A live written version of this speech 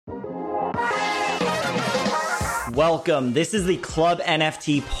Welcome. This is the Club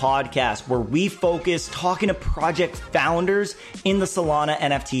NFT podcast where we focus talking to project founders in the Solana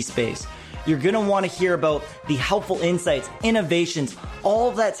NFT space. You're going to want to hear about the helpful insights, innovations,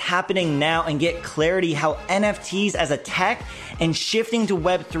 all that's happening now and get clarity how NFTs as a tech and shifting to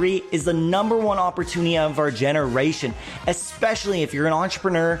Web3 is the number one opportunity of our generation, especially if you're an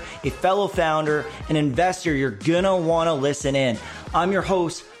entrepreneur, a fellow founder, an investor, you're going to want to listen in. I'm your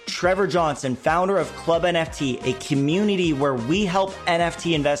host, Trevor Johnson, founder of Club NFT, a community where we help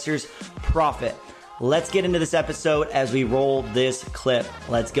NFT investors profit. Let's get into this episode as we roll this clip.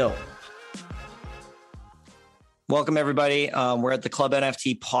 Let's go. Welcome, everybody. We're at the Club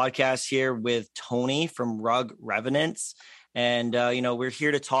NFT podcast here with Tony from Rug Revenants. And, we're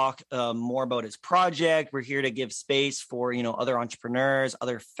here to talk more about his project. We're here to give space for, other entrepreneurs,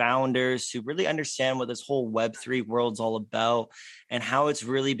 other founders who really understand what this whole Web3 world's all about and how it's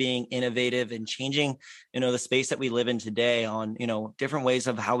really being innovative and changing, the space that we live in today on, different ways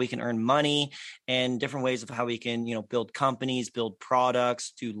of how we can earn money and different ways of how we can, build companies, build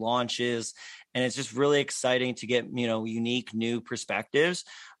products, do launches. And it's just really exciting to get, unique new perspectives.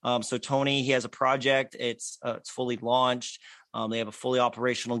 So Tony, he has a project. It's fully launched. They have a fully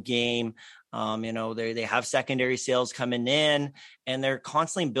operational game. They have secondary sales coming in and they're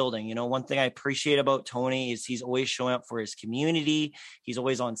constantly building. One thing I appreciate about Tony is he's always showing up for his community. He's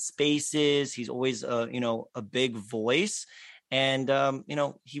always on spaces. He's always, a big voice. And,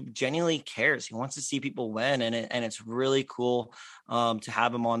 he genuinely cares. He wants to see people win. And it's really cool to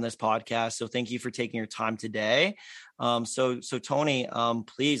have him on this podcast. So thank you for taking your time today. So Tony,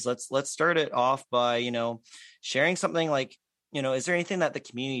 please, let's start it off by, sharing something like, is there anything that the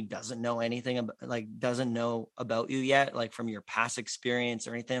community doesn't know anything about, doesn't know about you yet, like from your past experience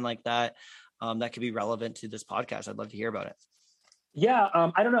or anything like that, that could be relevant to this podcast? I'd love to hear about it. Yeah.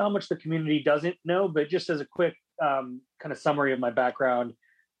 I don't know how much the community doesn't know, but just as a quick kind of summary of my background,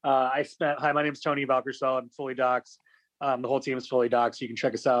 hi, my name is Tony Valkersveld. I'm fully doxxed. The whole team is fully doxxed. You can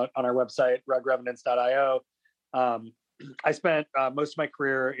check us out on our website, rugrevenants.io. I spent most of my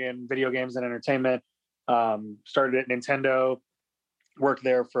career in video games and entertainment. Started at Nintendo, worked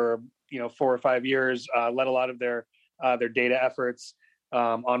there for 4 or 5 years, led a lot of their data efforts,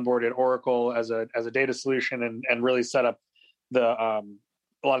 onboarded Oracle as a data solution and really set up a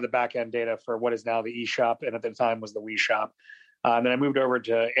lot of the back end data for what is now the eShop, and at the time was the Wii Shop. And then I moved over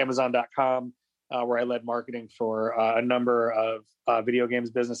to Amazon.com, where I led marketing for a number of video games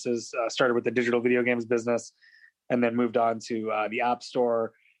businesses. Started with the digital video games business, and then moved on to the App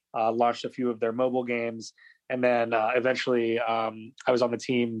Store. Launched a few of their mobile games, and then eventually I was on the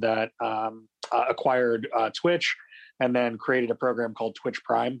team that acquired Twitch, and then created a program called Twitch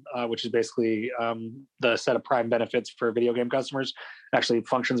Prime, which is basically the set of Prime benefits for video game customers. Actually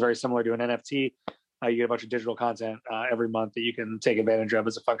functions very similar to an NFT. You get a bunch of digital content every month that you can take advantage of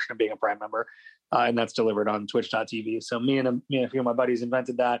as a function of being a Prime member, and that's delivered on Twitch.tv. So me and a few of my buddies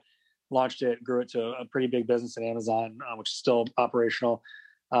invented that, launched it, grew it to a pretty big business at Amazon, which is still operational.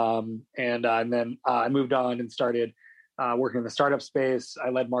 And then I moved on and started working in the startup space. I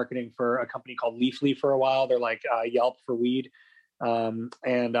led marketing for a company called Leafly for a while. They're like Yelp for weed. And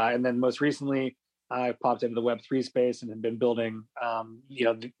then most recently, I popped into the Web3 space and have been building,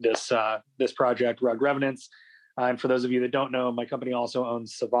 this project, Rug Revenants. And for those of you that don't know, my company also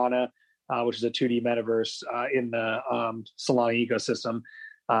owns Savannah, which is a 2D metaverse in the Solana ecosystem.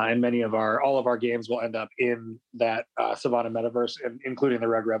 And all of our games will end up in that Savannah metaverse, including the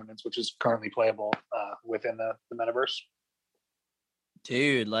Rug Revenants, which is currently playable within the metaverse.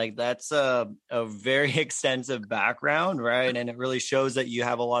 Dude, that's a very extensive background, right? And it really shows that you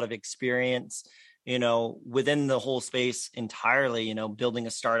have a lot of experience, within the whole space entirely, building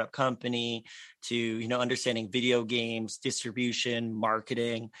a startup company to, understanding video games, distribution,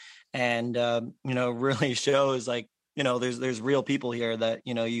 marketing, and, really shows there's real people here that,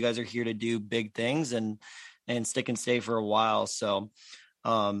 you guys are here to do big things and stick and stay for a while. So,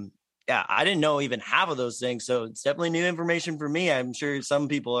 yeah, I didn't know even half of those things. So it's definitely new information for me. I'm sure some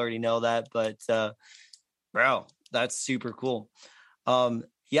people already know that, but, bro, that's super cool.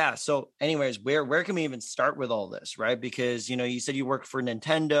 Yeah. So anyways, where can we even start with all this? Right. Because, you said you worked for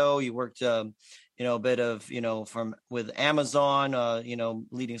Nintendo, you worked, a bit of, with Amazon,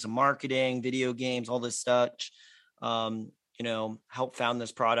 leading some marketing, video games, all this stuff. Help found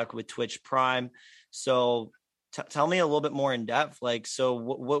this product with Twitch Prime. So tell me a little bit more in depth. So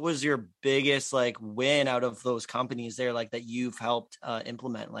what was your biggest win out of those companies there, that you've helped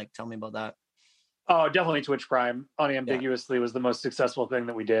implement? Tell me about that. Oh, definitely Twitch Prime unambiguously was the most successful thing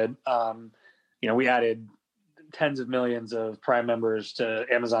that we did. We added tens of millions of Prime members to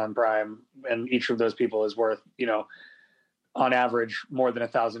Amazon Prime, and each of those people is worth, on average, more than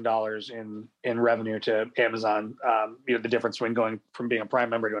 $1,000 in revenue to Amazon. The difference between going from being a Prime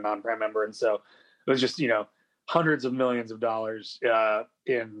member to a non-Prime member, and so it was just hundreds of millions of dollars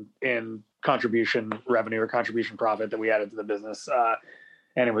in contribution revenue or contribution profit that we added to the business,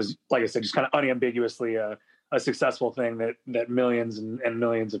 and it was, like I said, just kind of unambiguously a successful thing that millions and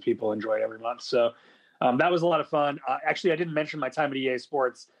millions of people enjoyed every month. So that was a lot of fun. Actually, I didn't mention my time at EA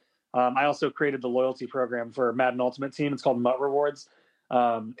Sports. I also created the loyalty program for Madden Ultimate Team. It's called MUT Rewards,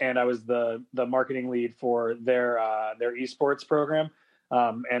 and I was the marketing lead for their esports program.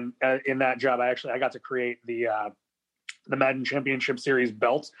 And in that job, I got to create the Madden Championship Series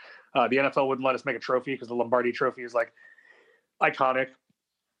belt. The NFL wouldn't let us make a trophy because the Lombardi Trophy is like iconic,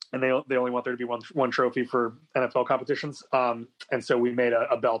 and they only want there to be one trophy for NFL competitions. And so we made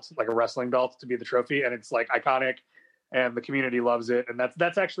a belt, like a wrestling belt, to be the trophy, and it's like iconic, and the community loves it. And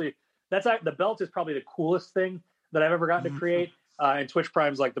that's actually the belt is probably the coolest thing that I've ever gotten to create. And Twitch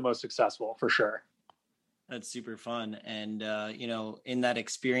Prime's like the most successful for sure. That's super fun. And in that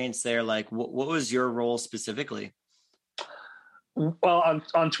experience there, like what was your role specifically? Well,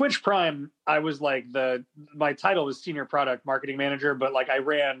 on Twitch Prime, I was like my title was senior product marketing manager, but like I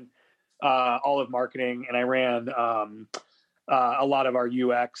ran all of marketing, and I ran a lot of our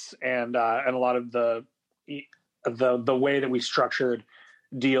UX and a lot of the way that we structured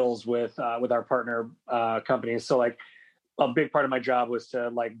deals with our partner companies. So like a big part of my job was to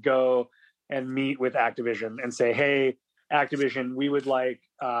like go and meet with Activision and say, hey, Activision, we would like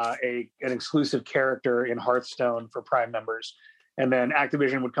an exclusive character in Hearthstone for Prime members. And then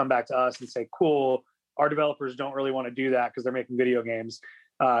Activision would come back to us and say, cool, our developers don't really want to do that because they're making video games.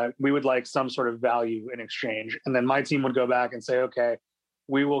 We would like some sort of value in exchange. And then my team would go back and say, okay,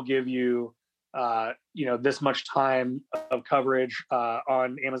 we will give you, this much time of coverage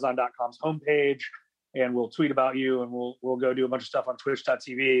on Amazon.com's homepage, and we'll tweet about you, and we'll go do a bunch of stuff on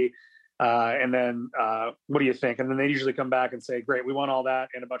Twitch.tv. And then what do you think? And then they usually come back and say, great, we want all that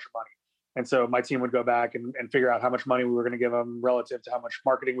and a bunch of money. And so my team would go back and figure out how much money we were going to give them relative to how much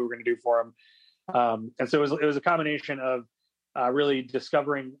marketing we were going to do for them. And so it was a combination of really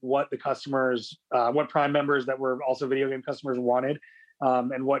discovering what the customers, what Prime members that were also video game customers wanted,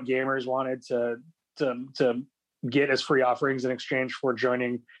 and what gamers wanted to get as free offerings in exchange for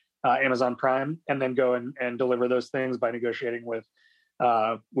joining Amazon Prime, and then go and deliver those things by negotiating with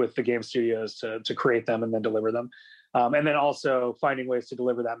the game studios to create them and then deliver them. And then also finding ways to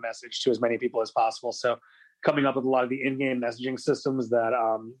deliver that message to as many people as possible. So coming up with a lot of the in-game messaging systems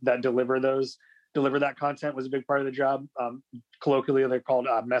that deliver that content was a big part of the job. Colloquially, they're called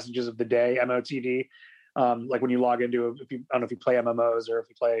messages of the day, MOTD. Like when you log into, I don't know if you play MMOs or if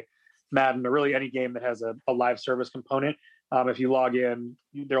you play Madden or really any game that has a live service component. If you log in,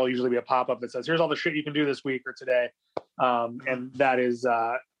 there'll usually be a pop-up that says, here's all the shit you can do this week or today. And that is,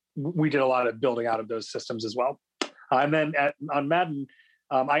 we did a lot of building out of those systems as well. And then on Madden,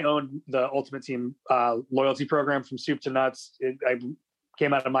 I owned the Ultimate Team loyalty program from soup to nuts. I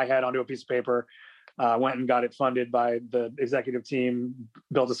came out of my head onto a piece of paper, went and got it funded by the executive team,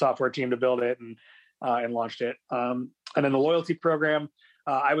 built a software team to build it, and launched it. And then the loyalty program,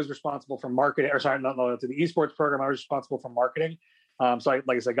 I was responsible for marketing, or sorry, not loyalty, the esports program, I was responsible for marketing. So like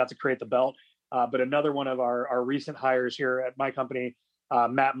I said, I got to create the belt. But another one of our recent hires here at my company,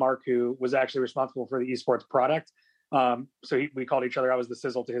 Matt Mark, who was actually responsible for the esports product. So we called each other, I was the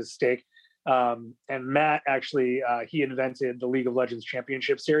sizzle to his steak. And Matt actually, he invented the League of Legends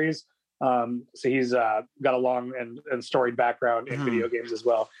Championship Series. So he's got a long and storied background in video games as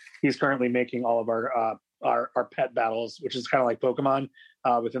well. He's currently making all of our pet battles, which is kind of like Pokemon,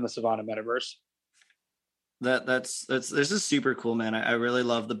 within the Savannah metaverse. This is super cool, man. I really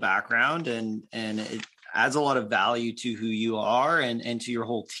love the background, and it adds a lot of value to who you are and to your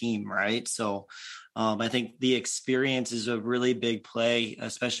whole team, right? So I think the experience is a really big play,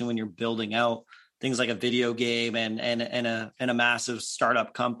 especially when you're building out things like a video game and a massive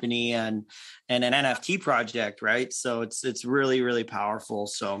startup company and an NFT project, right? So it's really, really powerful.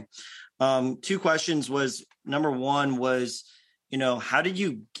 So 2 questions was, number one was, how did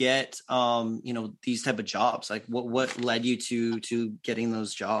you get, these type of jobs? Like what led you to getting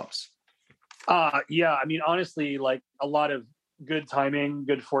those jobs? Yeah, I mean, honestly, like a lot of good timing,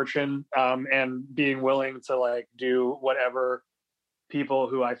 good fortune, and being willing to like do whatever people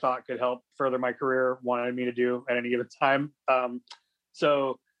who I thought could help further my career wanted me to do at any given time.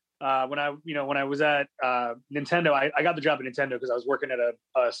 So when I was at Nintendo, I got the job at Nintendo because I was working at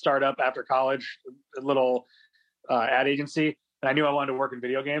a startup after college, a little ad agency. and I knew I wanted to work in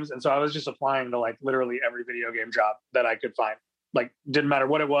video games. And so I was just applying to like literally every video game job that I could find. Like, didn't matter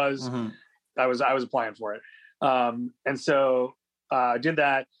what it was. Mm-hmm. I was applying for it. And so did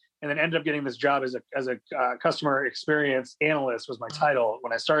that, and then ended up getting this job as a customer experience analyst was my title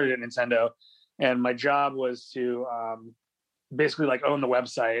when I started at Nintendo. And my job was to basically like own the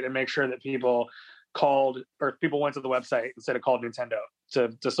website and make sure that people called or people went to the website instead of called Nintendo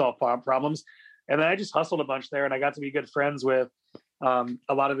to solve problems. And then I just hustled a bunch there, and I got to be good friends with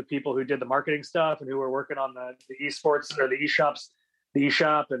a lot of the people who did the marketing stuff and who were working on the esports or the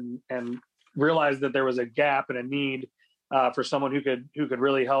eShop, and realized that there was a gap and a need for someone who could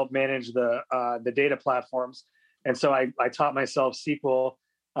really help manage the data platforms. And so I taught myself SQL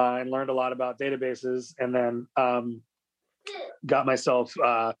and learned a lot about databases, and then got myself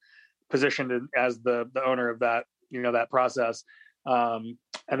positioned as the owner of that, that process. And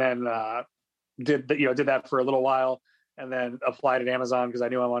then did that for a little while, and then applied at Amazon because I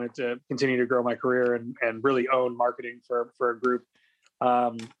knew I wanted to continue to grow my career and really own marketing for a group.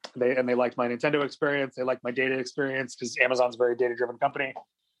 They liked my Nintendo experience. They liked my data experience because Amazon's a very data-driven company,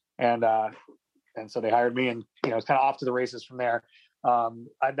 and so they hired me, and it's kind of off to the races from there.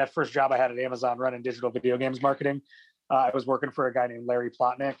 That first job I had at Amazon running digital video games marketing, I was working for a guy named Larry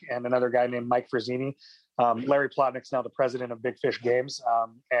Plotnick and another guy named Mike Frazzini. Larry Plotnick's now the president of Big Fish Games,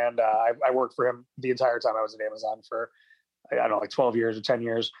 and I worked for him the entire time I was at Amazon for, I don't know, like 12 years or 10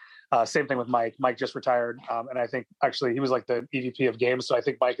 years. Same thing with Mike. Mike just retired, and I think actually he was like the EVP of games. So I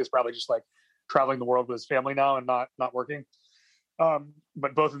think Mike is probably just like traveling the world with his family now and not working.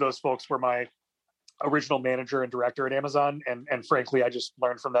 But both of those folks were my original manager and director at Amazon, and frankly, I just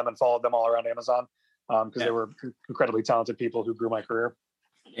learned from them and followed them all around Amazon because they were incredibly talented people who grew my career.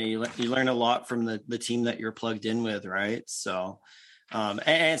 Yeah, you learn a lot from the team that you're plugged in with, right? So. And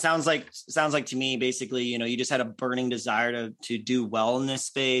it sounds like to me, basically, you just had a burning desire to do well in this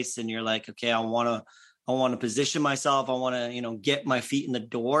space. And you're like, okay, I want to position myself. I want to, get my feet in the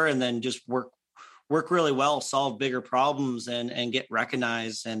door and then just work really well, solve bigger problems and get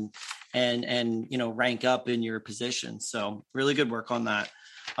recognized and rank up in your position. So really good work on that.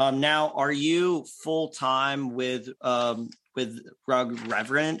 Now, are you full-time with Rug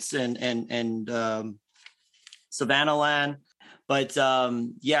Reverence and Savannah Land? But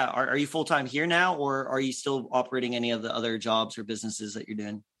are you full-time here now, or are you still operating any of the other jobs or businesses that you're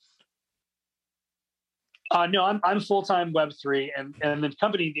doing? No, I'm full-time Web3, and the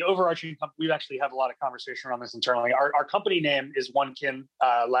company, the overarching company, we've actually had a lot of conversation around this internally. Our company name is One Kin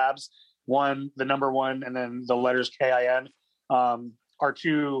Labs, the number one, and then the letters KIN. Our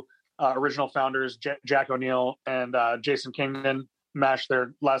two original founders, Jack O'Neill and Jason Kingdon, mashed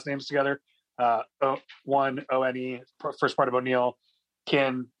their last names together. One O-N-E, first part of O'Neill,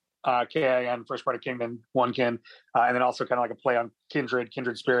 Kin, K-I-N, first part of Kingdon, One Kin, and then also kind of like a play on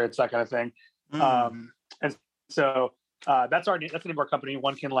kindred spirits, that kind of thing. And so that's the name of our company,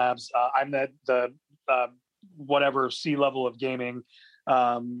 One Kin Labs. I'm the whatever C level of gaming.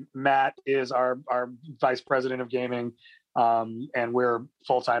 Matt is our vice president of gaming, and we're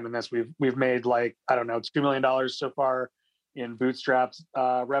full time in this. We've made like, I don't know, $2 million so far in bootstrapped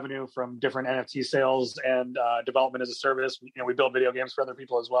revenue from different NFT sales and development as a service. We build video games for other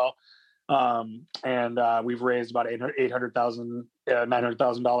people as well. And we've raised about $800,000,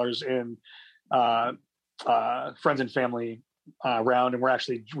 $900,000 in friends and family round. And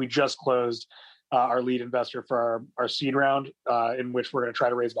we just closed our lead investor for our seed round, in which we're going to try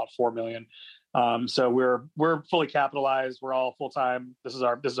to raise about $4 million. So we're fully capitalized. We're all full time. This is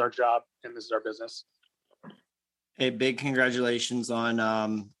our job, and this is our business. Hey, big congratulations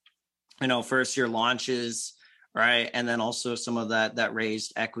on, first your launches, right? And then also some of that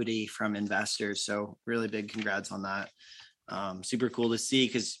raised equity from investors. So really big congrats on that. Super cool to see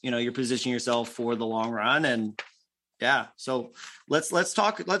because, you're positioning yourself for the long run. And yeah, so let's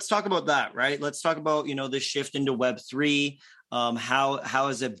talk about that, right? Let's talk about, this shift into Web3. How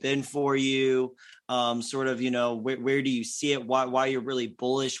has it been for you? Sort of, where do you see it? Why you're really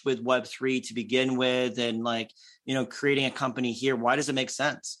bullish with Web3 to begin with, and creating a company here. Why does it make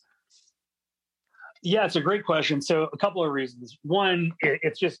sense? Yeah, it's a great question. So a couple of reasons. One,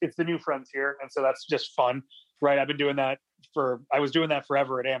 it's the new frontier, and so that's just fun, right? I was doing that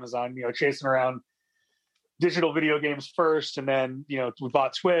forever at Amazon. Chasing around digital video games first, and then we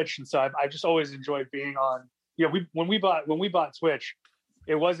bought Twitch, and so I just always enjoyed being on. When we bought Twitch,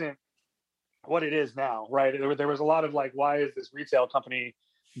 it wasn't what it is now, right? There was a lot of like, why is this retail company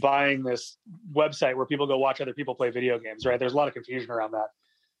buying this website where people go watch other people play video games, right? There's a lot of confusion around that,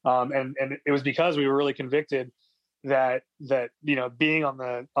 and it was because we were really convicted that being on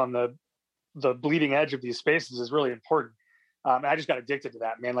the bleeding edge of these spaces is really important. I just got addicted to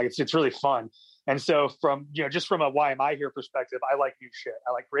that, man. Like it's really fun. And so from, just from a why am I here perspective, I like new shit.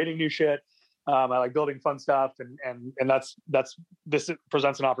 I like creating new shit. I like building fun stuff, and this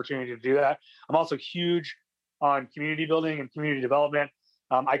presents an opportunity to do that. I'm also huge on community building and community development.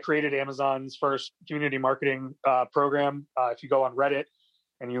 I created Amazon's first community marketing program. If you go on Reddit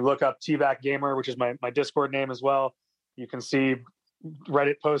and you look up T-Back Gamer, which is my Discord name as well, you can see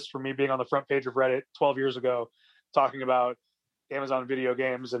Reddit posts from me being on the front page of Reddit 12 years ago, talking about Amazon video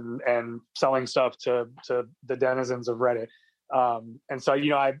games and selling stuff to the denizens of Reddit. And so,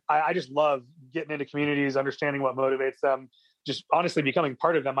 I just love getting into communities, understanding what motivates them, just honestly becoming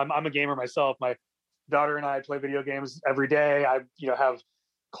part of them. I'm a gamer myself. My daughter and I play video games every day. I, have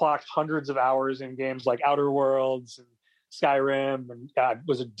clocked hundreds of hours in games like Outer Worlds and Skyrim, and I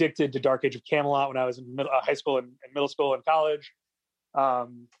was addicted to Dark Age of Camelot when I was in high school and middle school and college.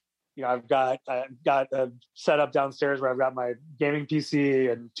 I've got a setup downstairs where I've got my gaming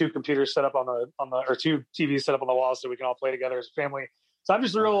PC and two computers set up or two TVs set up on the wall so we can all play together as a family. So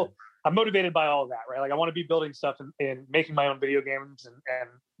I'm motivated by all of that, right? Like I want to be building stuff and making my own video games, and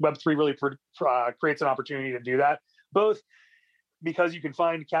Web3 really creates an opportunity to do that, both because you can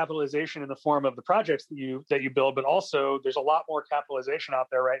find capitalization in the form of the projects that you build, but also there's a lot more capitalization out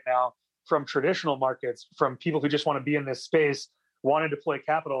there right now from traditional markets, from people who just want to be in this space, want to deploy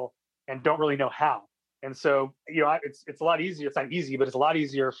capital and don't really know how. And so, it's a lot easier. It's not easy, but it's a lot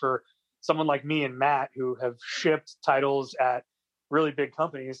easier for someone like me and Matt, who have shipped titles at really big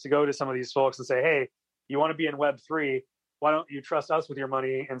companies, to go to some of these folks and say, hey, you want to be in Web3? Why don't you trust us with your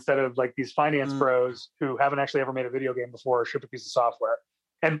money instead of like these finance bros who haven't actually ever made a video game before or shipped a piece of software?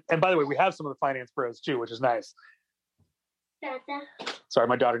 And by the way, we have some of the finance bros too, which is nice. Dada. Sorry,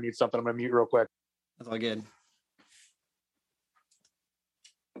 my daughter needs something. I'm going to mute real quick. That's all good.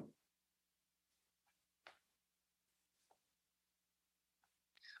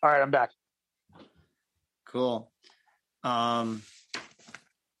 All right, I'm back. Cool.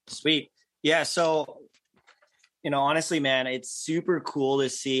 Sweet. Yeah. So, honestly, man, it's super cool to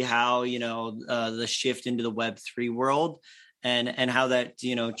see how, the shift into the Web3 world and how that,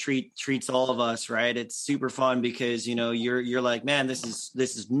 treats all of us, right? It's super fun because, you're like, man, this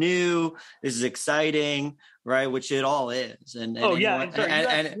is new. This is exciting, right? Which it all is. And sorry, you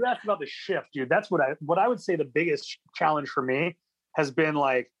asked about the shift, dude. That's what I would say the biggest challenge for me has been,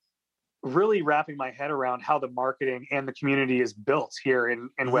 like, really wrapping my head around how the marketing and the community is built here in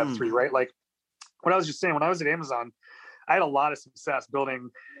Web3, right? Like what I was just saying, when I was at Amazon, I had a lot of success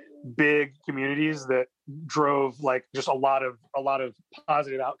building big communities that drove like just a lot of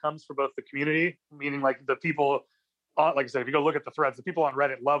positive outcomes for both the community, meaning like the people, like I said, if you go look at the threads, the people on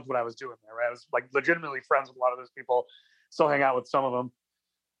Reddit loved what I was doing there, right? I was like legitimately friends with a lot of those people, still hang out with some of them.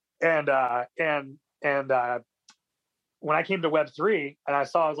 And when I came to Web3 and I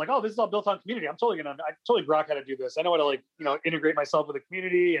was like, oh, this is all built on community. I totally grok how to do this. I know how to integrate myself with the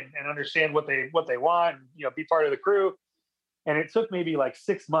community and understand what they want and, be part of the crew. And it took maybe like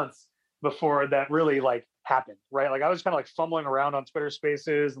 6 months before that really like happened, right? Like I was kind of like fumbling around on Twitter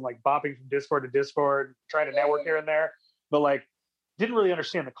Spaces and like bopping from Discord to Discord, trying to network here and there, but like didn't really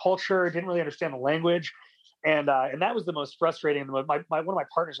understand the culture, didn't really understand the language. And that was the most frustrating. One of my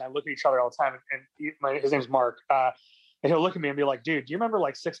partners and I look at each other all the time, and his name's Mark. And he'll look at me and be like, dude, do you remember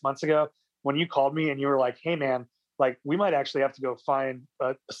like 6 months ago when you called me and you were like, hey man, like we might actually have to go find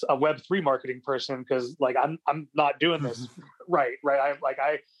a Web3 marketing person because like I'm not doing this right.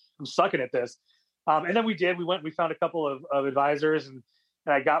 I'm sucking at this. And then we found a couple of advisors and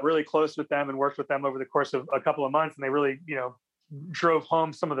I got really close with them and worked with them over the course of a couple of months. And they really, drove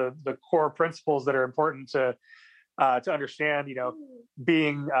home some of the core principles that are important to understand,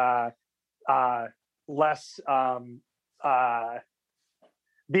 being less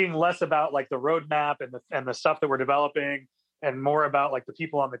about like the roadmap and the stuff that we're developing and more about like the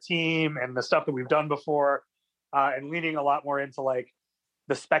people on the team and the stuff that we've done before, and leaning a lot more into like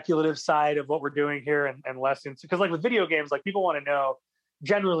the speculative side of what we're doing here and less into, because like with video games, like people want to know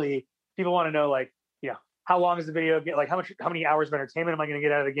like, how long is the video game? Like how many hours of entertainment am I going to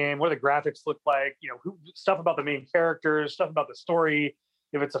get out of the game? What do the graphics look like? Stuff about the main characters, stuff about the story.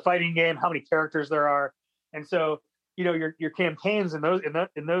 If it's a fighting game, how many characters there are. And so, your campaigns in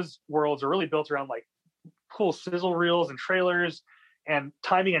those worlds are really built around like cool sizzle reels and trailers and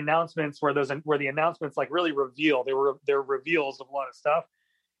timing announcements where the announcements like really reveal. They're reveals of a lot of stuff.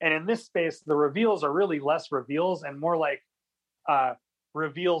 And in this space, the reveals are really less reveals and more like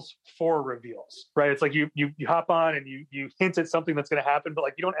reveals for reveals, right? It's like you hop on and you hint at something that's going to happen, but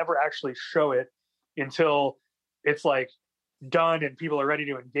like you don't ever actually show it until it's like done and people are ready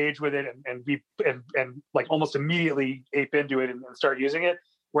to engage with it and like almost immediately ape into it and start using it.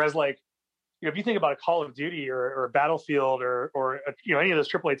 Whereas like, if you think about a Call of Duty or a Battlefield or any of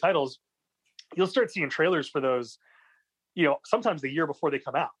those AAA titles, you'll start seeing trailers for those, sometimes the year before they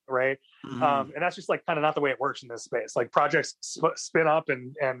come out, right? And that's just like kind of not the way it works in this space. Like projects spin up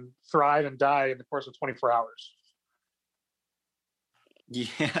and thrive and die in the course of 24 hours.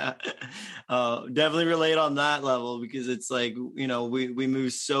 Yeah, definitely relate on that level, because it's like, we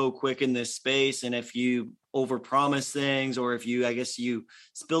move so quick in this space. And if you overpromise things, or if you, I guess you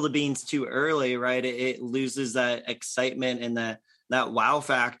spill the beans too early, right, it loses that excitement and that wow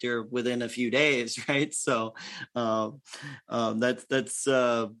factor within a few days, right? So that's it's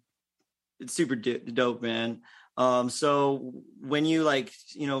super dope, man. So when you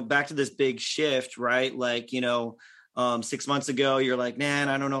back to this big shift, right? 6 months ago, you're like, man,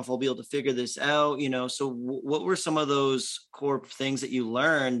 I don't know if I'll be able to figure this out, so what were some of those core things that you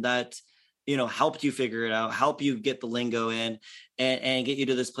learned that, helped you figure it out, help you get the lingo in and get you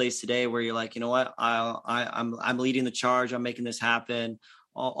to this place today where you're like, you know what, I'm leading the charge, I'm making this happen,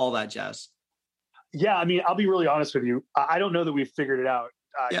 all that jazz? Yeah. I mean, I'll be really honest with you. I don't know that we've figured it out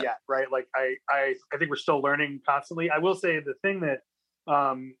yet. Right. Like I think we're still learning constantly. I will say the thing that,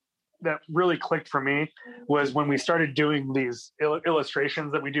 that really clicked for me was when we started doing these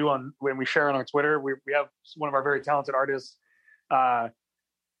illustrations that we do when we share on our Twitter. We have one of our very talented artists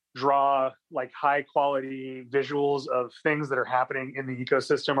draw like high quality visuals of things that are happening in the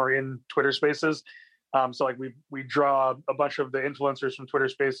ecosystem or in Twitter Spaces. So like we draw a bunch of the influencers from Twitter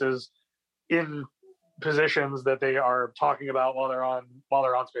Spaces in positions that they are talking about while they're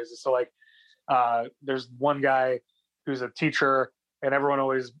on Spaces. So like there's one guy who's a teacher, and everyone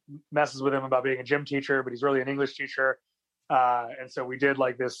always messes with him about being a gym teacher, but he's really an English teacher. And so we did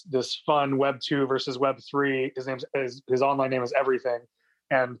like this fun Web 2 versus Web 3. His online name is Everything.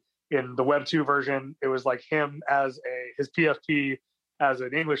 And in the Web 2 version, it was like him as his PFP as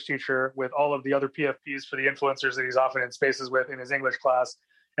an English teacher with all of the other PFPs for the influencers that he's often in spaces with in his English class.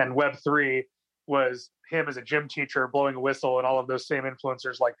 And Web 3 was him as a gym teacher blowing a whistle and all of those same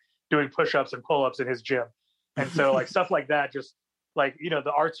influencers like doing push-ups and pull-ups in his gym. And so like stuff like that, just like,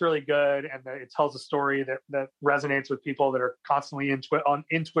 the art's really good and it tells a story that resonates with people that are constantly in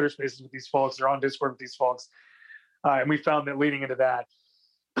Twitter Spaces with these folks. They're on Discord with these folks. And we found that leading into that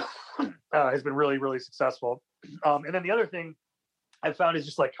has been really, really successful. And then the other thing I've found is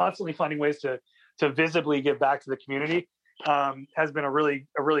just like constantly finding ways to visibly give back to the community has been a really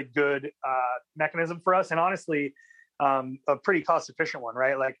good mechanism for us. And honestly, a pretty cost efficient one,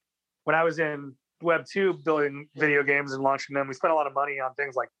 right? Like when I was in Web 2 building video games and launching them, we spent a lot of money on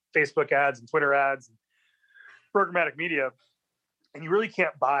things like Facebook ads and Twitter ads and programmatic media. And you really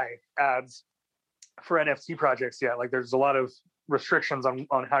can't buy ads for NFT projects yet. Like there's a lot of restrictions on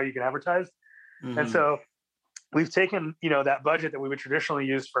how you can advertise. Mm-hmm. And so we've taken, that budget that we would traditionally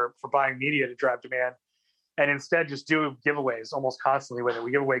use for buying media to drive demand and instead just do giveaways almost constantly with it. We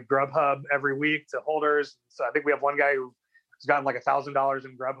give away Grubhub every week to holders. So I think we have one guy who's gotten like $1,000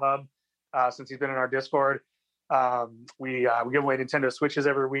 in Grubhub since he's been in our Discord. We give away Nintendo Switches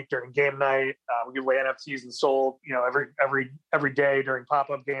every week during game night. We give away NFTs and Soul, every day during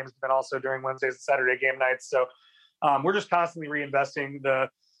pop-up games, but then also during Wednesdays and Saturday game nights. So we're just constantly reinvesting the,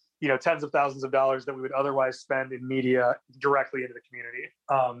 tens of thousands of dollars that we would otherwise spend in media directly into the community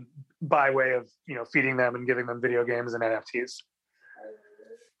by way of, feeding them and giving them video games and NFTs.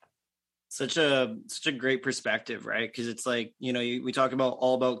 Such a great perspective, right? Because it's like, we talk about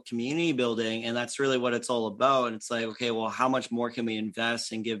all about community building, and that's really what it's all about. And it's like, okay, well, how much more can we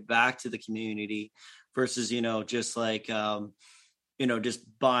invest and give back to the community versus, just like,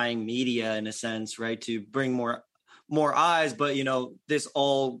 just buying media in a sense, right? To bring more eyes, but this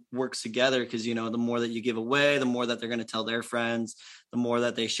all works together because the more that you give away, the more that they're going to tell their friends, the more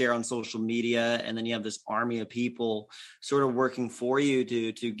that they share on social media, and then you have this army of people sort of working for you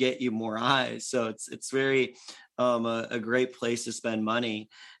to get you more eyes. So it's very a great place to spend money,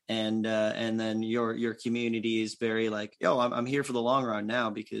 and then your community is very like, yo, I'm here for the long run now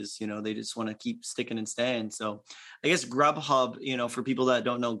because they just want to keep sticking and staying. So I guess Grubhub, for people that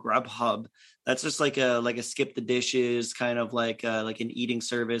don't know Grubhub, that's just like a skip the dishes kind of like an eating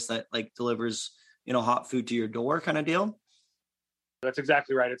service that like delivers hot food to your door kind of deal. That's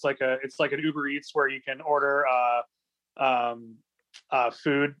exactly right. It's like an Uber Eats where you can order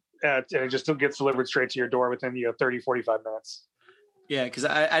food and it just gets delivered straight to your door within 30, 45 minutes. Yeah, because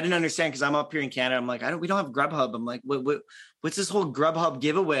I didn't understand because I'm up here in Canada. I'm like, we don't have Grubhub. I'm like, what's this whole Grubhub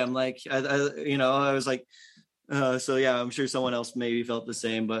giveaway? I'm like, I was like, so yeah, I'm sure someone else maybe felt the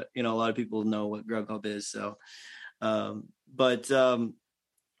same, but a lot of people know what Grubhub is. So But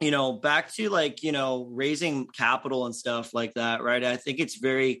back to like, raising capital and stuff like that, right? I think it's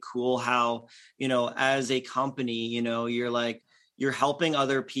very cool how, as a company, you're helping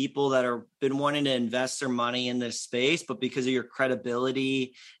other people that are been wanting to invest their money in this space, but because of your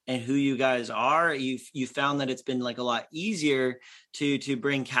credibility and who you guys are, you found that it's been like a lot easier to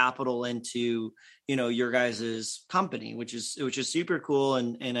bring capital into, your guys's company, which is super cool.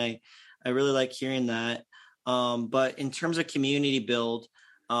 And I really like hearing that. But in terms of community build,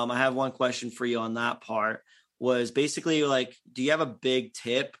 I have one question for you on that part. Was basically like, do you have a big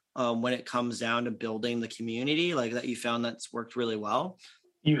tip when it comes down to building the community, like that you found that's worked really well?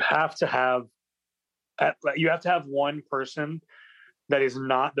 You have to have one person that is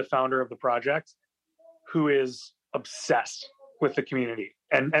not the founder of the project who is obsessed with the community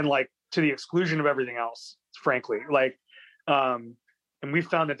and like to the exclusion of everything else, frankly. Like, and we've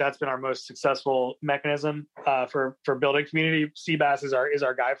found that that's been our most successful mechanism for building community. Seabass is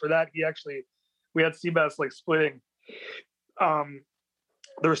our guy for that. We had Seabass like splitting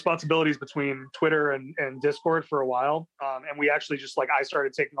the responsibilities between Twitter and Discord for a while. And we actually just like, I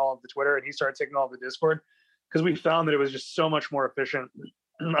started taking all of the Twitter and he started taking all of the Discord, because we found that it was just so much more efficient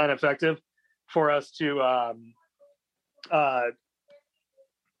and effective for us to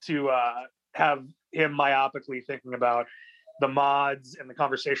have him myopically thinking about the mods and the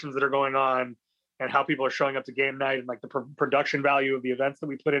conversations that are going on and how people are showing up to game night, and like the production value of the events that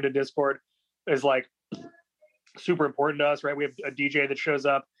we put into Discord is like super important to us, right? We have a DJ that shows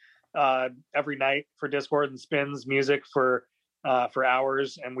up every night for Discord and spins music for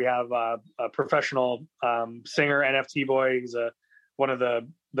hours, and we have a professional singer, NFT boy. He's one of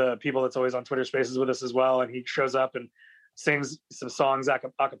the people that's always on Twitter Spaces with us as well, and he shows up and sings some songs a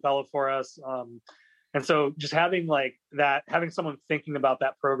cappella for us. And so just having like that, having someone thinking about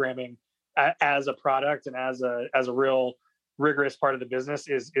that programming as a product and as a real rigorous part of the business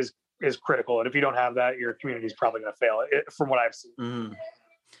is critical. And if you don't have that, your community is probably going to fail, from what I've seen. Mm-hmm.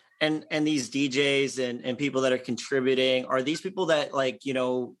 And these DJs and people that are contributing, are these people that like,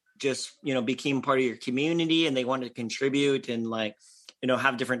 just, became part of your community and they want to contribute and like,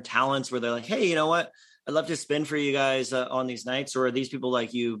 have different talents where they're like, hey, you know what? I'd love to spin for you guys on these nights. Or are these people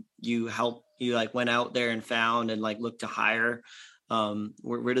like you help, you like went out there and found and like looked to hire?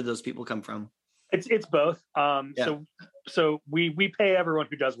 Where did those people come from? It's both. Yeah. So we pay everyone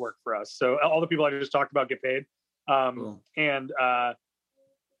who does work for us. So all the people I just talked about get paid. Cool. And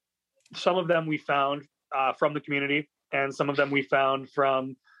some of them we found from the community, and some of them we found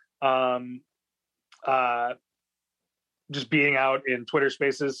from just being out in Twitter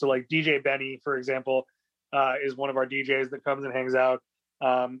Spaces. So like DJ Benny, for example, is one of our DJs that comes and hangs out.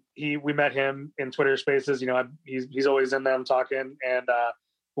 We met him in Twitter Spaces. He's always in them talking. And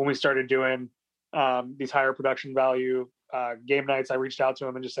when we started doing these higher production value game nights, I reached out to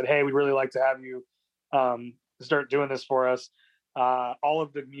him and just said, hey, we'd really like to have you start doing this for us. All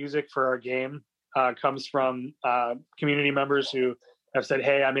of the music for our game comes from community members who have said,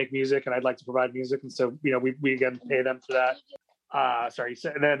 hey, I make music and I'd like to provide music. And so, we again pay them for that.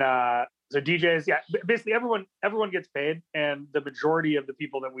 And then so DJs, yeah, basically everyone gets paid, and the majority of the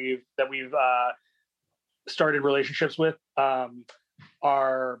people that we've started relationships with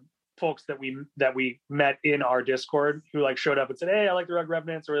are folks that we met in our Discord who like showed up and said, hey, I like the Rug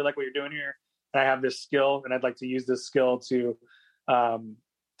Revenants, I really like what you're doing here, and I have this skill and I'd like to use this skill to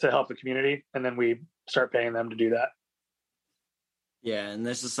help the community, and then we start paying them to do that. Yeah, and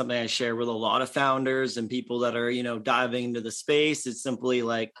this is something I share with a lot of founders and people that are, diving into the space. It's simply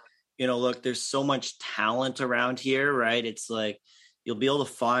like, look, there's so much talent around here, right? It's like you'll be able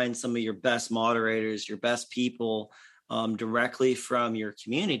to find some of your best moderators, your best people directly from your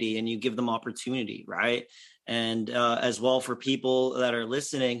community, and you give them opportunity, right? And as well for people that are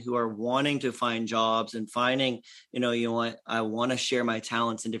listening who are wanting to find jobs and finding, I want to share my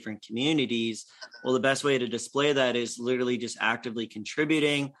talents in different communities. Well, the best way to display that is literally just actively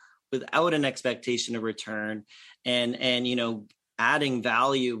contributing without an expectation of return, and adding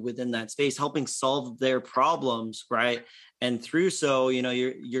value within that space, helping solve their problems, right? And through so,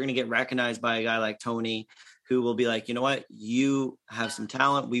 you're going to get recognized by a guy like Tony, who will be like, you know what, you have some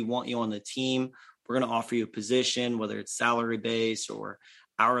talent. We want you on the team. We're going to offer you a position, whether it's salary based or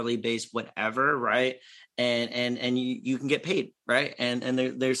hourly based, whatever, right? And you can get paid, right? And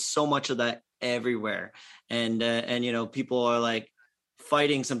there's so much of that everywhere. And people are like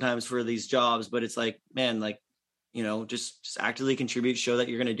fighting sometimes for these jobs, but it's like, man, like, just actively contribute, show that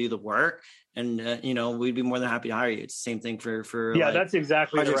you're going to do the work, and we'd be more than happy to hire you. It's the same thing for yeah, like, that's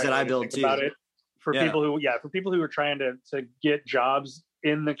exactly projects the right that I build too. About it. For people who are trying to get jobs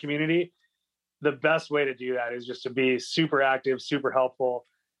in the community, the best way to do that is just to be super active, super helpful.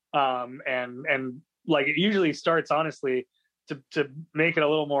 And like, it usually starts, honestly, to make it a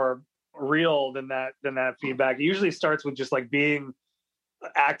little more real than that feedback. It usually starts with just like being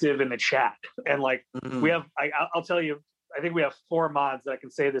active in the chat. And like, we have, I'll tell you, I think we have 4 mods that I can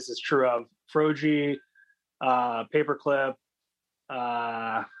say this is true of: Froji, Paperclip,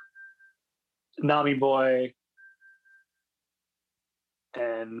 Nami Boy,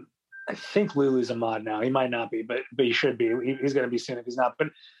 and I think Lulu's a mod now. He might not be, but he should be. He's going to be soon if he's not. But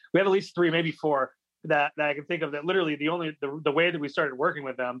we have at least 3, maybe 4 that I can think of, that literally the way that we started working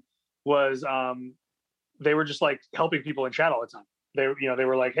with them was they were just like helping people in chat all the time. They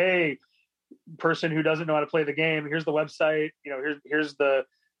were like, hey, person who doesn't know how to play the game, here's the website.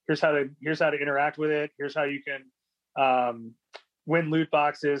 Here's how to interact with it. Here's how you can win loot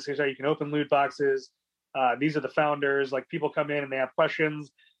boxes. Here's how you can open loot boxes. These are the founders. Like, people come in and they have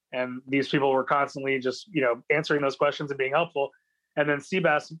questions, and these people were constantly just answering those questions and being helpful. And then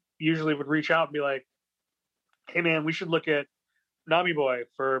Seabass usually would reach out and be like, hey man, we should look at Nami Boy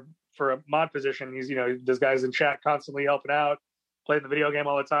for a mod position. He's this guy's in chat constantly helping out, playing the video game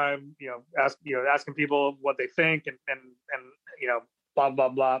all the time, asking people what they think and blah blah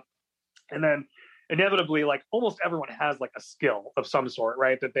blah. And then inevitably, like, almost everyone has like a skill of some sort,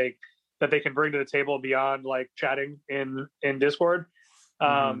 right, that they can bring to the table beyond like chatting in Discord.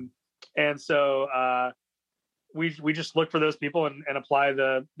 And so we just look for those people and apply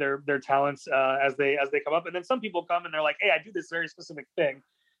their talents as they come up. And then some people come and they're like, hey, I do this very specific thing.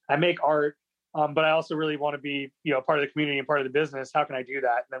 I make art, but I also really want to be part of the community and part of the business. How can I do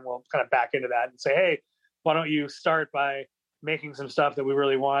that? And then we'll kind of back into that and say, hey, why don't you start by making some stuff that we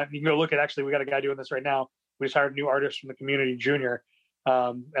really want? And you can go look at, actually, we got a guy doing this right now. We just hired a new artist from the community, Junior.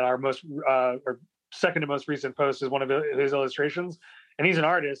 And our or second to most recent post is one of his illustrations. And he's an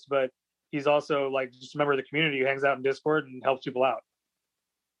artist, but he's also like just a member of the community who hangs out in Discord and helps people out.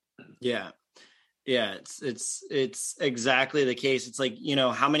 Yeah. It's exactly the case. It's like,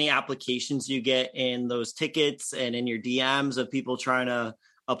 how many applications you get in those tickets and in your DMs of people trying to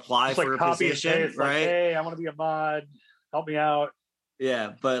apply for a position, right? Like, hey, I want to be a mod, help me out.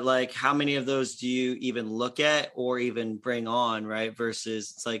 Yeah, but like, how many of those do you even look at or even bring on, right?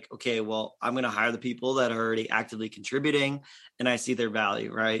 Versus it's like, okay, well, I'm going to hire the people that are already actively contributing and I see their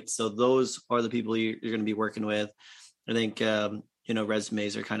value, right? So those are the people you're going to be working with. I think,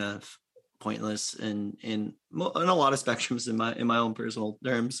 resumes are kind of pointless in a lot of spectrums in my own personal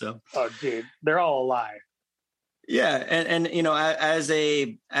terms. So, oh, dude, they're all a lie. Yeah, and as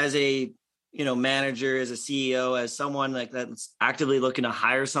a manager, as a CEO, as someone like that's actively looking to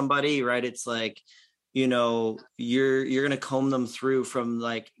hire somebody, right? It's like, you're going to comb them through from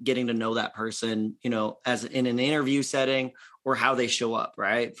like getting to know that person, as in an interview setting, or how they show up,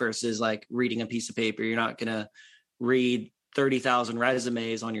 right? Versus like reading a piece of paper. You're not going to read 30,000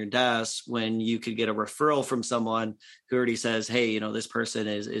 resumes on your desk when you could get a referral from someone who already says, hey, this person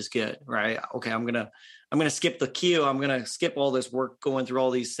is good, right? Okay, I'm going to skip the queue. I'm going to skip all this work going through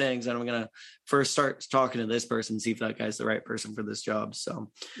all these things. And I'm going to first start talking to this person, see if that guy's the right person for this job. So,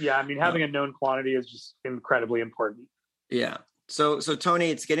 yeah, I mean, having a known quantity is just incredibly important. Yeah. So Tony,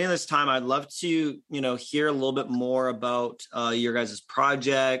 it's getting this time. I'd love to, hear a little bit more about your guys'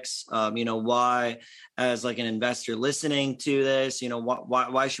 projects. Why, as like an investor listening to this,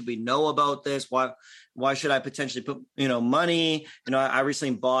 why should we know about this? Why should I potentially put, money? I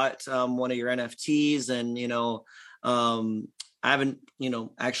recently bought one of your NFTs, and I haven't,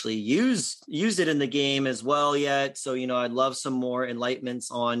 actually used it in the game as well yet. So, I'd love some more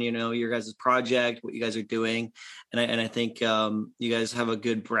enlightenments on, your guys' project, what you guys are doing. And I think you guys have a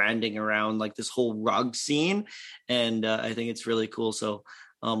good branding around like this whole rug scene. And I think it's really cool. So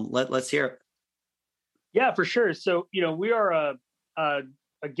let's hear it. Yeah, for sure. So, we are a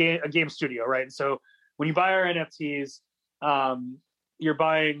game studio, right? And so when you buy our NFTs, you're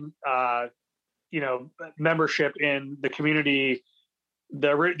buying, membership in the community,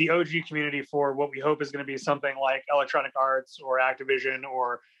 the OG community, for what we hope is going to be something like Electronic Arts or Activision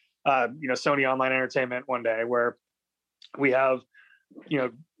or Sony Online Entertainment one day, where we have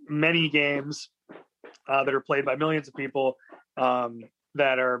many games that are played by millions of people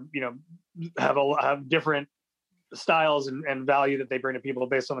that are have different styles and value that they bring to people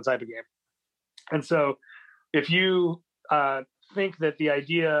based on the type of game. And so if you think that the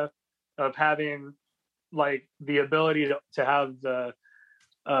idea of having like the ability to have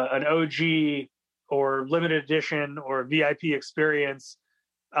an OG or limited edition or VIP experience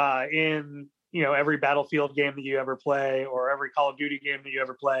in every Battlefield game that you ever play, or every Call of Duty game that you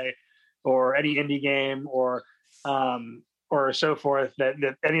ever play, or any indie game, or or so forth that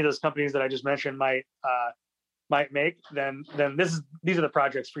any of those companies that I just mentioned might make, then these are the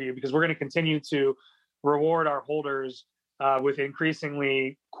projects for you, because we're going to continue to reward our holders with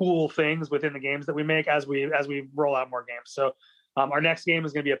increasingly cool things within the games that we make as we roll out more games. So our next game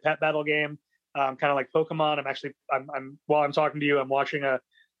is going to be a pet battle game, kind of like Pokemon. I'm while I'm talking to you, I'm watching a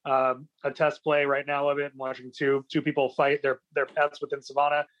test play right now of it. I'm watching two people fight their pets within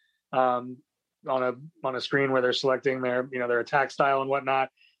Savannah on a screen where they're selecting their attack style and whatnot.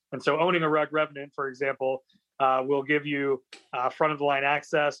 And so owning a Rug Revenant, for example, will give you front of the line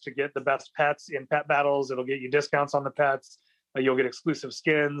access to get the best pets in pet battles. It'll get you discounts on the pets. You'll get exclusive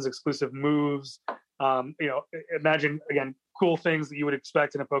skins, exclusive moves. Imagine, again, cool things that you would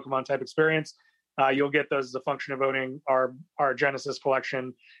expect in a Pokemon type experience. You'll get those as a function of owning our Genesis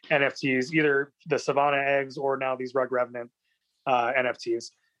collection NFTs, either the Savannah eggs or now these Rug Revenant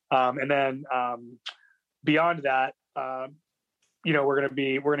NFTs. And then beyond that, we're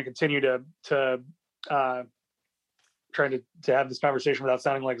going to continue to trying to have this conversation without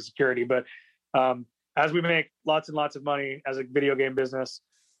sounding like a security, but as we make lots and lots of money as a video game business,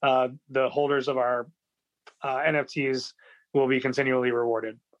 the holders of our NFTs will be continually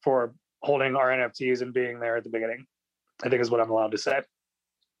rewarded for holding our NFTs and being there at the beginning, I think is what I'm allowed to say.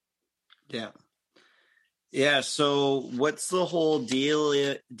 Yeah. So what's the whole deal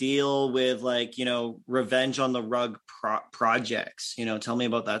with Revenge on the Rug projects? Tell me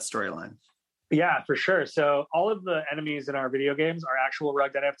about that storyline. Yeah, for sure. So all of the enemies in our video games are actual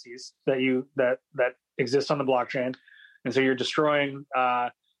rugged NFTs that exist on the blockchain. And so you're destroying,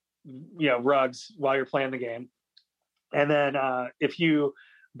 rugs while you're playing the game. And then if you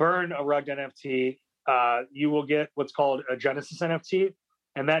burn a rugged NFT, you will get what's called a Genesis NFT.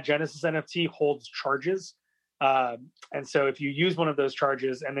 And that Genesis NFT holds charges. And so if you use one of those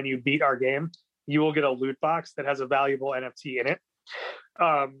charges and then you beat our game, you will get a loot box that has a valuable NFT in it.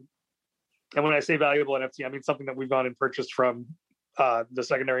 And when I say valuable NFT, I mean something that we've gone and purchased from the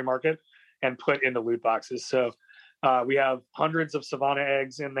secondary market and put into loot boxes. So we have hundreds of Savannah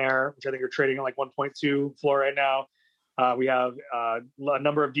eggs in there, which I think are trading at like 1.2 floor right now. We have a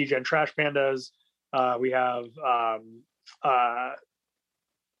number of DGen Trash Pandas. We have an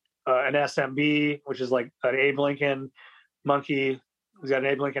SMB, which is like an Abe Lincoln monkey. He's got an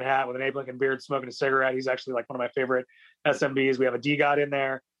Abe Lincoln hat with an Abe Lincoln beard, smoking a cigarette. He's actually like one of my favorite SMBs. We have a D-God in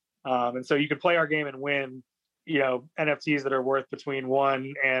there. And so you can play our game and win, NFTs that are worth between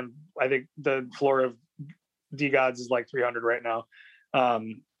 1 and I think the floor of D-Gods is like 300 right now.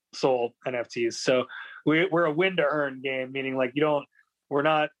 Soul NFTs. So we're a win to earn game, meaning like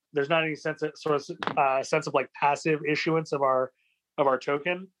there's not any sense of like passive issuance of our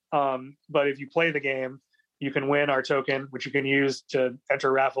token. But if you play the game, you can win our token, which you can use to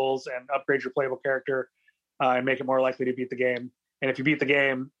enter raffles and upgrade your playable character and make it more likely to beat the game. And if you beat the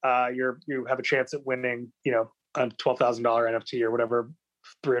game, you have a chance at winning, a $12,000 NFT or whatever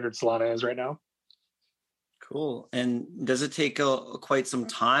 300 Solana is right now. Cool. And does it take quite some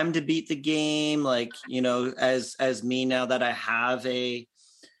time to beat the game? Like, as me now that I have a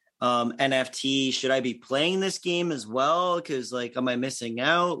NFT, should I be playing this game as well? Because am I missing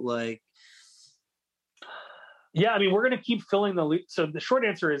out? Yeah, I mean, we're going to keep filling the loot. So the short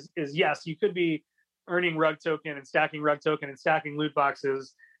answer is yes, you could be earning rug token and stacking rug token and stacking loot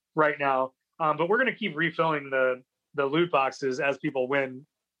boxes right now. But we're going to keep refilling the loot boxes as people win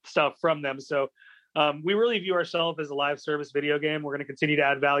stuff from them. So we really view ourselves as a live service video game. We're going to continue to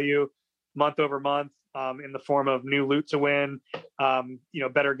add value month over month in the form of new loot to win,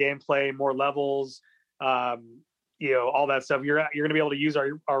 better gameplay, more levels, all that stuff. You're going to be able to use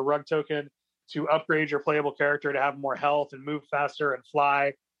our rug token to upgrade your playable character to have more health and move faster and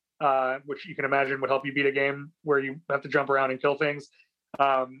fly, which you can imagine would help you beat a game where you have to jump around and kill things.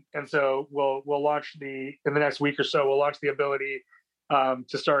 And so we'll launch in the next week or so, we'll launch the ability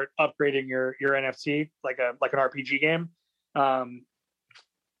to start upgrading your NFT like an RPG game.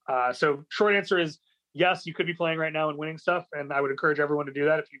 So short answer is yes, you could be playing right now and winning stuff, and I would encourage everyone to do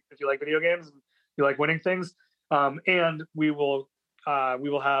that if you like video games and you like winning things. And we will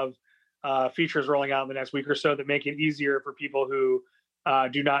have features rolling out in the next week or so that make it easier for people who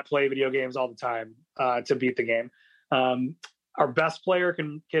do not play video games all the time to beat the game. Our best player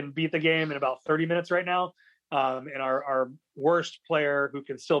can beat the game in about 30 minutes right now. And our worst player who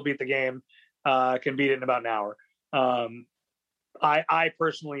can still beat the game can beat it in about an hour. I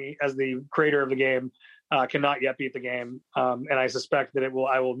personally, as the creator of the game, cannot yet beat the game. And I suspect that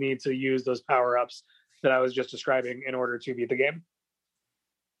I will need to use those power-ups that I was just describing in order to beat the game.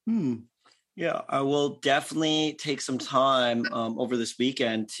 Yeah, I will definitely take some time over this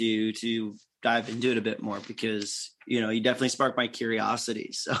weekend to dive into it a bit more because, you definitely sparked my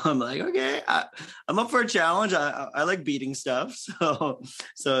curiosity. So I'm like, okay, I'm up for a challenge. I like beating stuff.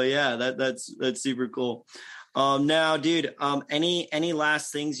 So yeah, that's super cool. Now, dude, any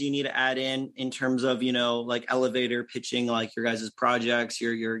last things you need to add in terms of, like elevator pitching, like your guys' projects,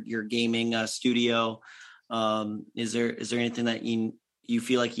 your gaming studio? Is there anything that you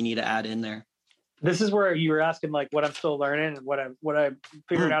feel like you need to add in there? This is where you were asking like what I'm still learning and what I'm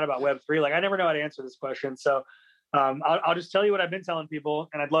figuring out about Web3. Like I never know how to answer this question. So I'll just tell you what I've been telling people,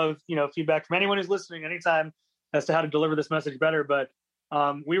 and I'd love, feedback from anyone who's listening anytime as to how to deliver this message better. But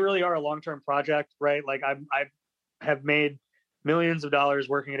we really are a long-term project, right? Like I have made millions of dollars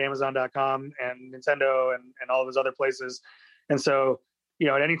working at Amazon.com and Nintendo and all those other places. And so,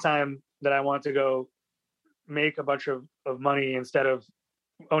 at any time that I want to go make a bunch of money instead of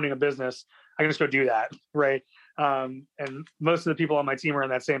owning a business, I can just go do that, right? And most of the people on my team are in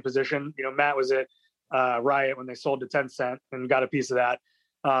that same position. Matt was at Riot when they sold to Tencent and got a piece of that.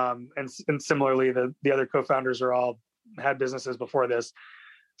 And similarly, the other co-founders are all had businesses before this.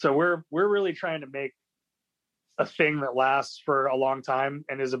 So we're really trying to make a thing that lasts for a long time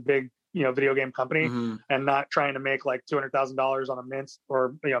and is a big, video game company, and not trying to make like $200,000 on a mint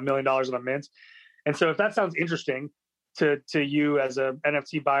or $1 million on a mint. And so if that sounds interesting to you as a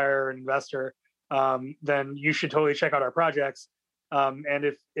NFT buyer and investor, then you should totally check out our projects. And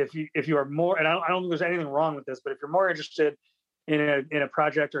if you are more, and I don't think there's anything wrong with this, but if you're more interested in a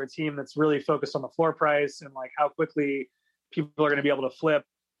project or a team that's really focused on the floor price and like how quickly people are going to be able to flip,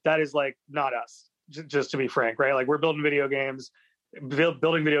 that is like not us. Just to be frank, right? Like we're building video games.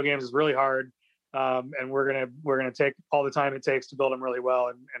 Building video games is really hard, and we're gonna take all the time it takes to build them really well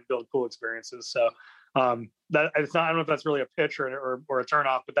and build cool experiences. So that it's not. I don't know if that's really a pitch or a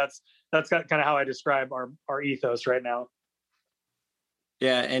turnoff, but that's kind of how I describe our ethos right now.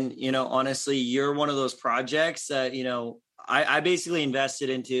 Yeah, and honestly, you're one of those projects that I basically invested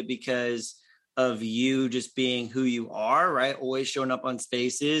into it because of you just being who you are, right? Always showing up on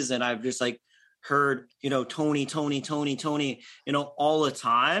spaces, and I've just like heard Tony all the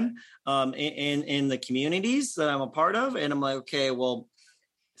time in the communities that I'm a part of, and I'm like, okay, well,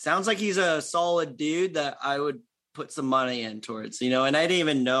 sounds like he's a solid dude that I would put some money in towards, and I didn't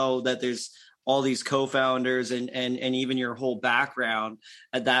even know that there's all these co-founders and even your whole background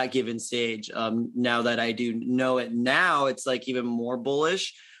at that given stage. Now that I do know it now, it's like even more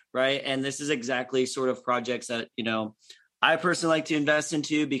bullish, right? And this is exactly sort of projects that I personally like to invest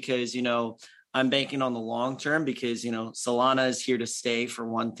into because I'm banking on the long term because, Solana is here to stay for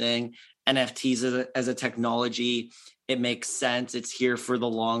one thing. NFTs as a technology, it makes sense. It's here for the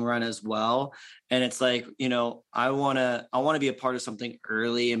long run as well. And it's like, I want to be a part of something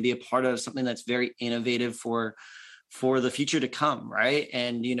early and be a part of something that's very innovative for the future to come. Right.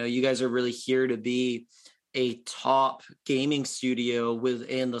 And, you guys are really here to be a top gaming studio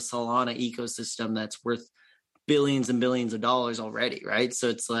within the Solana ecosystem that's worth billions and billions of dollars already. Right. So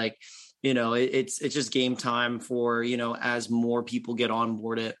it's like, it's just game time for, as more people get on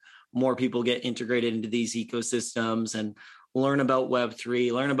board it, more people get integrated into these ecosystems and learn about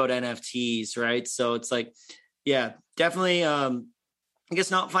Web3, learn about NFTs, right? So it's like, yeah, definitely, I guess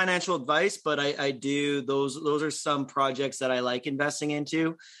not financial advice, but I do, those are some projects that I like investing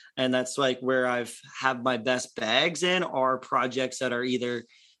into. And that's like where I've had my best bags in are projects that are either,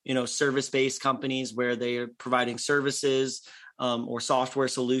 service-based companies where they are providing services, or software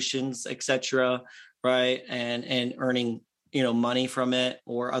solutions, et cetera, right? And earning, money from it,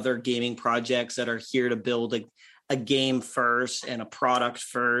 or other gaming projects that are here to build a game first and a product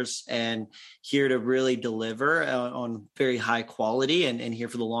first and here to really deliver on very high quality and here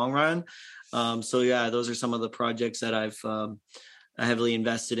for the long run. So yeah, those are some of the projects that I've heavily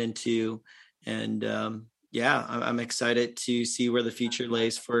invested into. And yeah, I'm excited to see where the future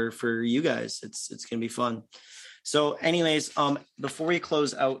lays for you guys. It's going to be fun. So anyways, before we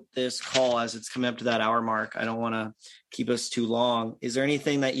close out this call, as it's coming up to that hour mark, I don't want to keep us too long. Is there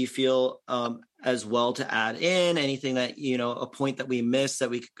anything that you feel as well to add in? Anything that, a point that we missed that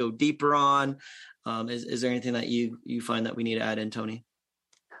we could go deeper on? Is there anything that you find that we need to add in, Tony?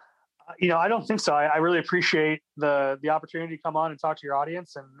 I don't think so. I really appreciate the opportunity to come on and talk to your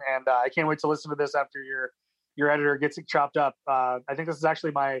audience. And I can't wait to listen to this after your editor gets it chopped up. I think this is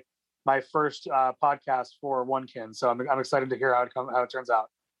actually my first podcast for OneKin. So I'm excited to hear how it turns out.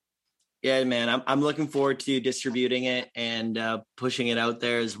 Yeah, man, I'm looking forward to distributing it and pushing it out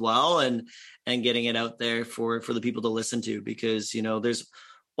there as well, and getting it out there for the people to listen to, because there's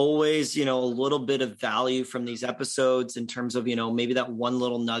always a little bit of value from these episodes in terms of maybe that one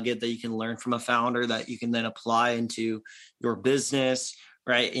little nugget that you can learn from a founder that you can then apply into your business,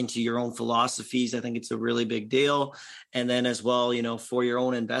 right, into your own philosophies. I think it's a really big deal. And then as well, for your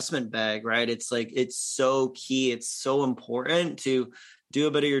own investment bag, right? It's like, it's so key. It's so important to do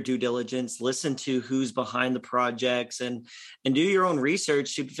a bit of your due diligence, listen to who's behind the projects, and do your own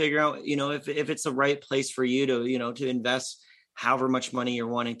research to figure out, if it's the right place for you to, to invest however much money you're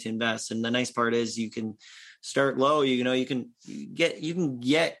wanting to invest. And the nice part is you can start low. You can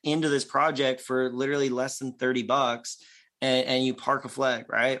get into this project for literally less than $30, and you park a flag,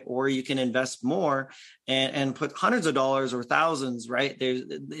 right? Or you can invest more and put hundreds of dollars or thousands, right?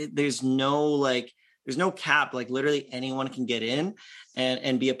 There's no cap. Like, literally anyone can get in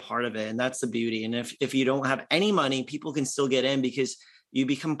and be a part of it. And that's the beauty. And if you don't have any money, people can still get in because you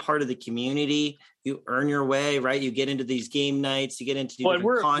become part of the community. You earn your way, right? You get into these game nights, you get into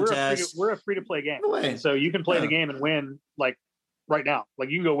different contests. We're a free to play game. And so you can play the game and win, like, right now.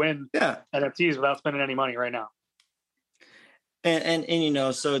 Like, you can go win NFTs without spending any money right now.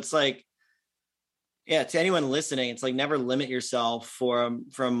 And so it's like, to anyone listening, it's like, never limit yourself from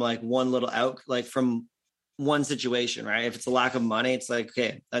like one little from one situation, right? If it's a lack of money, it's like,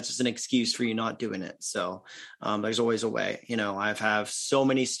 okay, that's just an excuse for you not doing it. So there's always a way. I've have so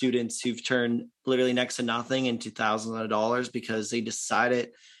many students who've turned literally next to nothing into thousands of dollars because they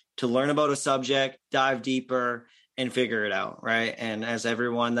decided to learn about a subject, dive deeper, and figure it out, right? And as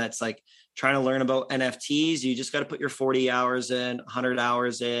everyone that's like trying to learn about NFTs, you just got to put your 40 hours in, 100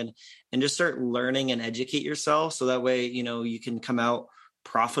 hours in, and just start learning and educate yourself. So that way, you can come out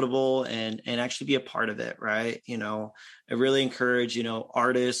profitable and actually be a part of it, right? I really encourage,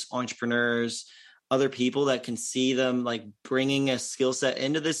 artists, entrepreneurs, other people that can see them like bringing a skill set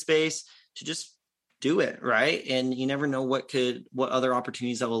into this space to just do it, right? And you never know what other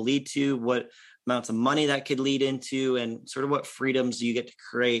opportunities that will lead to, what amounts of money that could lead into, and sort of what freedoms you get to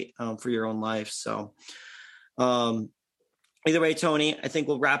create for your own life. So either way, Tony, I think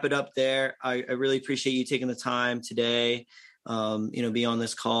we'll wrap it up there. I really appreciate you taking the time today, be on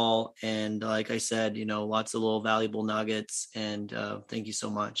this call. And like I said, lots of little valuable nuggets, and thank you so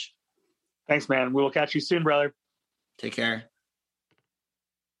much. Thanks, man. We will catch you soon, brother. Take care.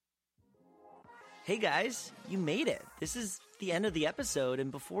 Hey guys, you made it. This is the end of the episode.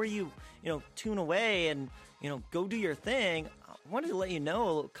 And before you tune away and, go do your thing, I wanted to let you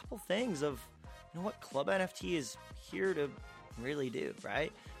know a couple things of, what Club NFT is here to really do,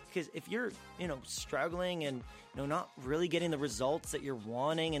 right? Because if you're, struggling and, not really getting the results that you're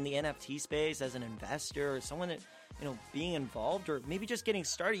wanting in the NFT space as an investor or someone that, being involved, or maybe just getting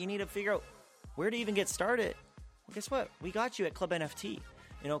started, you need to figure out where to even get started. Well, guess what? We got you at Club NFT.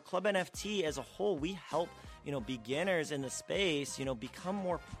 Club NFT as a whole, we help, beginners in the space, become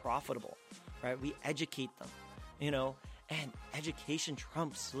more profitable, right? We educate them, and education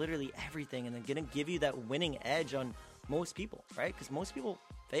trumps literally everything, and then going to give you that winning edge on most people, right? Because most people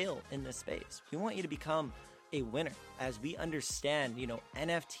fail in this space. We want you to become a winner, as we understand,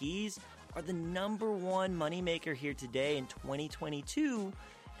 NFTs are the number one moneymaker here today in 2022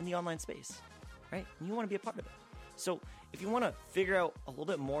 in the online space, right? And you want to be a part of it. So if you want to figure out a little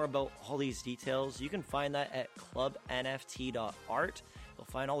bit more about all these details, you can find that at clubnft.art. You'll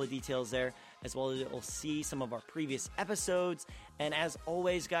find all the details there, as well as you'll see some of our previous episodes. And as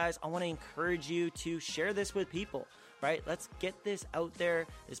always, guys, I want to encourage you to share this with people, right? Let's get this out there,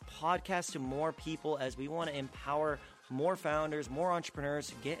 this podcast, to more people, as we want to empower more founders, more entrepreneurs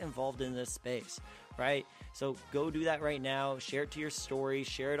to get involved in this space, right? So go do that right now. Share it to your story,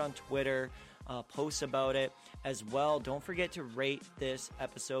 share it on Twitter, post about it as well. Don't forget to rate this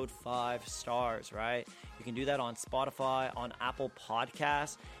episode 5 stars, right? You can do that on Spotify, on Apple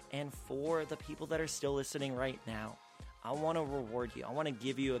Podcasts. And for the people that are still listening right now, I want to reward you. I want to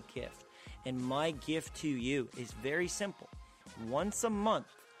give you a gift. And my gift to you is very simple. Once a month,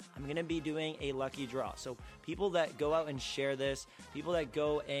 I'm going to be doing a lucky draw. So people that go out and share this, people that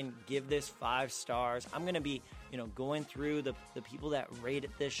go and give this 5 stars, I'm going to be, going through the people that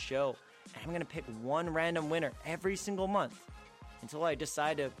rated this show. And I'm going to pick one random winner every single month until I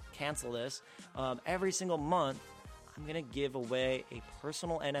decide to cancel this. Every single month, I'm going to give away a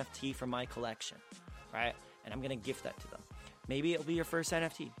personal NFT from my collection, right? And I'm going to gift that to them. Maybe it'll be your first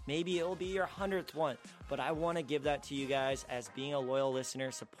NFT. Maybe it'll be your 100th one. But I want to give that to you guys as being a loyal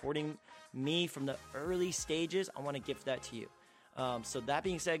listener, supporting me from the early stages. I want to gift that to you. So that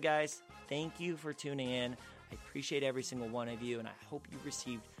being said, guys, thank you for tuning in. I appreciate every single one of you, and I hope you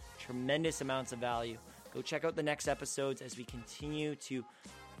received tremendous amounts of value. Go check out the next episodes as we continue to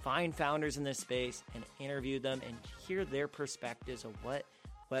find founders in this space and interview them and hear their perspectives of what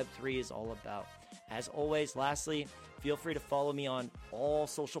Web3 is all about. As always, lastly, feel free to follow me on all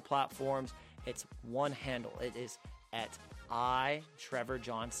social platforms. It's one handle. It is at I Trevor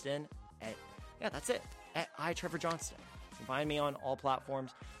Johnston that's it, at I Trevor Johnston. You can find me on all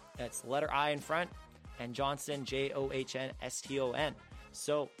platforms. That's the letter I in front and Johnston, JOHNSTON.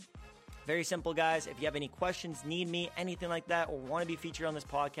 So very simple, guys. If you have any questions, need me, anything like that, or want to be featured on this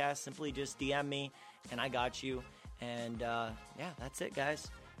podcast, simply just DM me and I got you. And that's it, guys.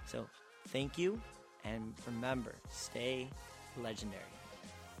 So thank you. And remember, stay legendary.